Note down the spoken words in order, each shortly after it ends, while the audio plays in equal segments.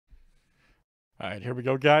All right, here we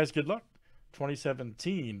go, guys. Good luck.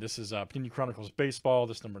 2017. This is Panini Chronicles Baseball.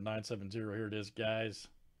 This number 970. Here it is, guys.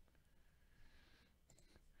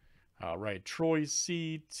 All right, Troy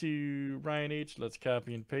C to Ryan H. Let's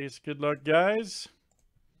copy and paste. Good luck, guys.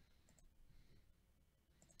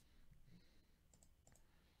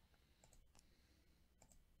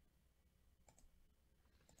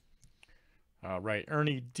 All right,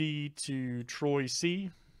 Ernie D to Troy C.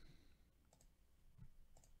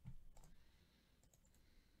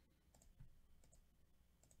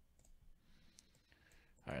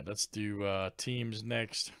 All right, let's do teams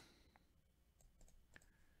next.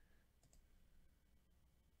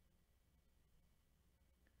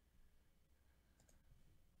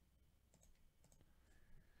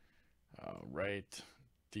 All right,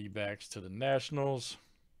 D-backs to the Nationals.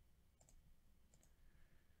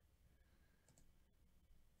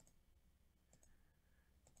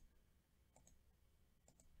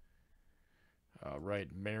 All right,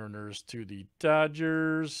 Mariners to the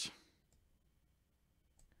Dodgers.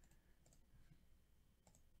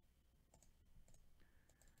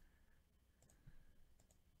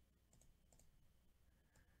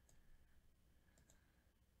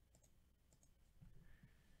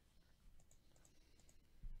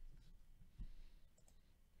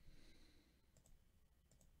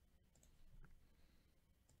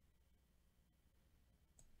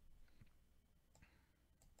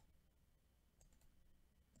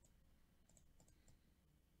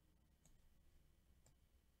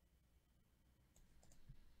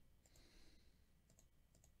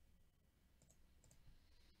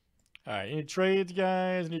 All right, any trades,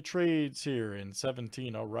 guys? Any trades here in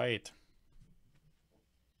 17? All right.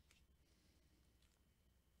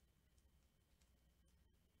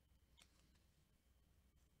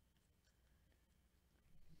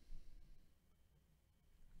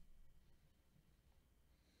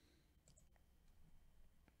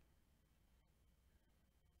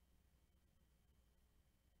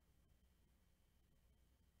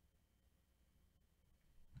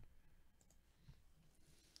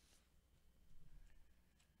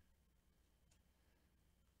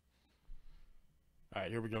 All right,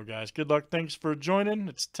 here we go, guys. Good luck. Thanks for joining.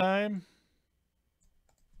 It's time.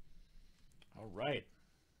 All right.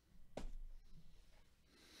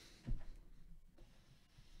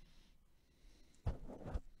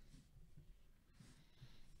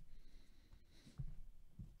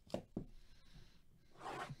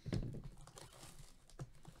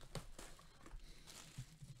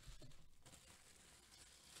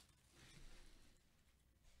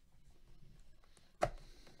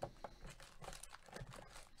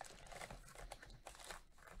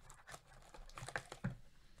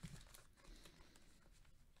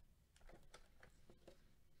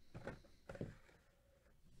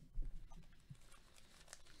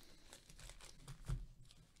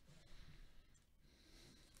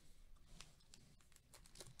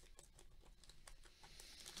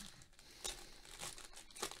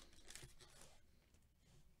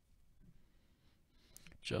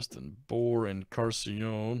 Justin Bohr and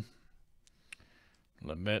Carcione.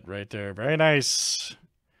 Lamette right there. Very nice.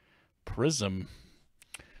 Prism.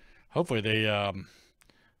 Hopefully they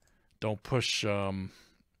don't push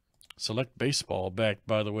Select Baseball back,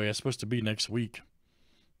 by the way. It's supposed to be next week.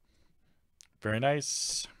 Very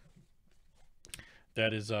nice.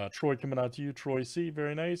 That is Troy coming out to you. Troy C.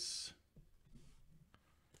 Very nice.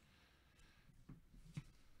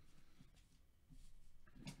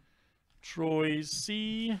 Troy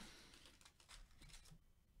C.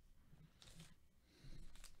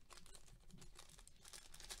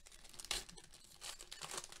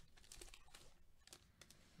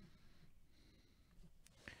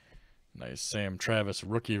 Nice Sam Travis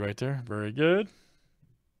rookie right there. Very good.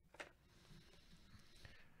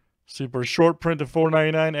 Super short print to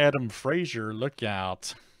 $4.99. Adam Frazier. Look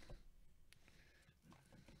out.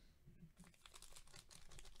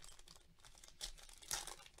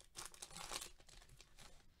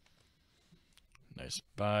 Nice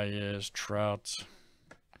Baez, Trout.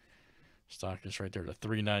 Stock is right there to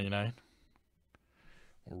 $3.99.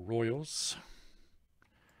 Royals.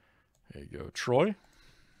 There you go, Troy.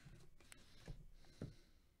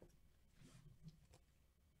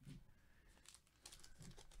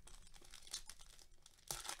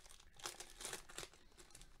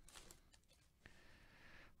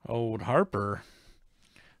 Old Harper.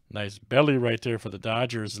 Nice belly right there for the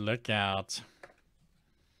Dodgers. Look out.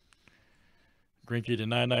 Grinky to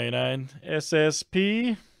 $9.99.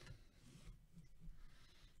 SSP.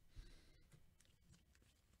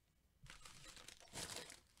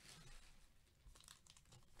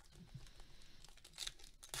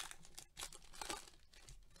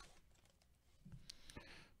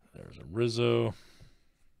 Rizzo.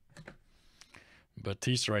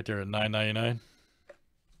 Batista right there at $9.99.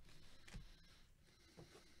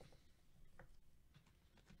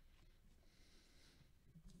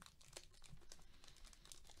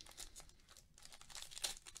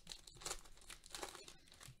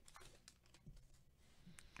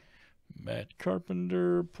 Matt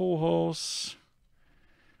Carpenter, Pujols.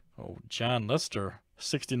 Oh, John Lester,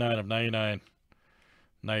 69 of 99.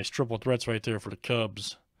 Nice triple threats right there for the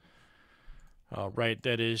Cubs. All right,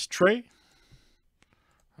 that is Trey.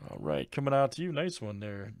 All right, coming out to you. Nice one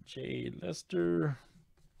there, Jay Lester.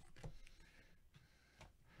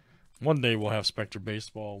 One day we'll have Spectre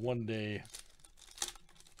Baseball. One day.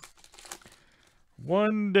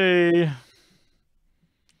 One day.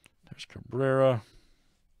 There's Cabrera.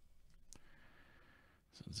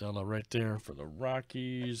 Zella right there for the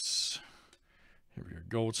Rockies. Here we go.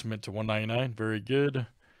 Goldsmith to 199. Very good.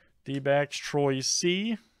 D-backs, Troy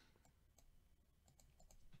C.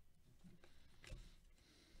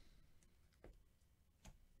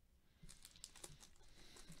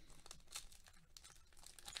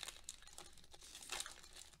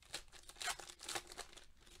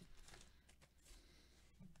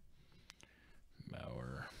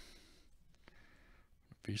 Mauer.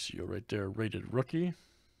 VCO right there, rated rookie.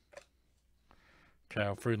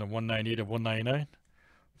 Kyle Freeland, 198 of 199.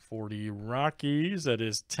 40 Rockies, that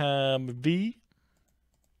is Tom V.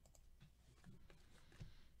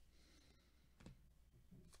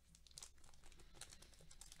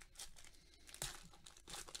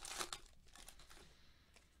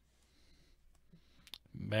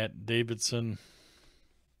 Matt Davidson.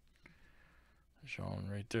 Sean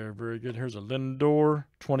right there, very good. Here's a Lindor,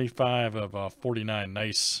 25 of 49.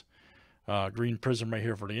 Nice green prism right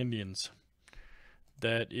here for the Indians.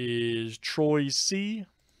 That is Troy C.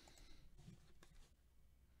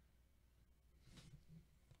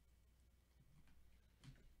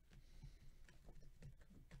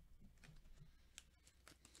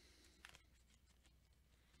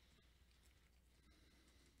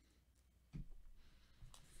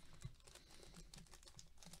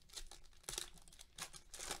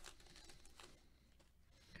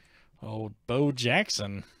 Oh, Bo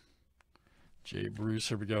Jackson. Jay Bruce,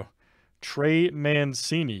 here we go. Trey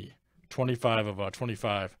Mancini, 25 of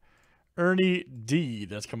 25. Ernie D.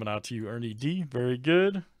 That's coming out to you, Ernie D. Very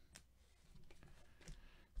good.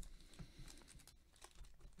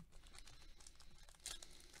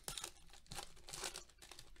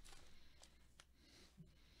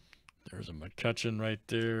 There's a McCutcheon right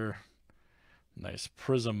there. Nice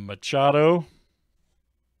Prism Machado.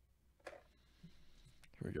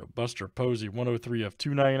 Here we go. Buster Posey, 103 of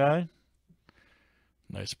 299.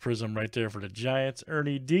 Nice prism right there for the Giants.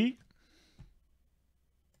 Ernie D.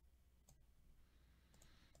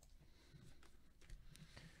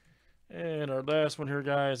 And our last one here,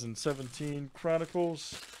 guys, in 17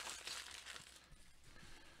 Chronicles.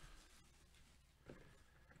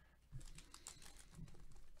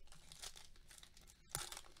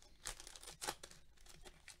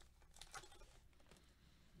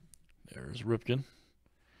 There's Ripken.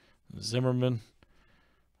 Zimmerman.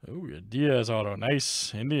 Oh, yeah, Diaz auto.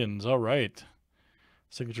 Nice. Indians. All right.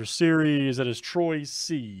 Signature series. That is Troy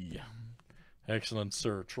C. Excellent,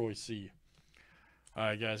 sir. Troy C. All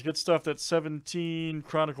right, guys. Good stuff. That's 17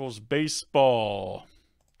 Chronicles Baseball.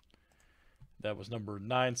 That was number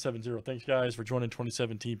 970. Thanks, guys, for joining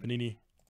 2017 Panini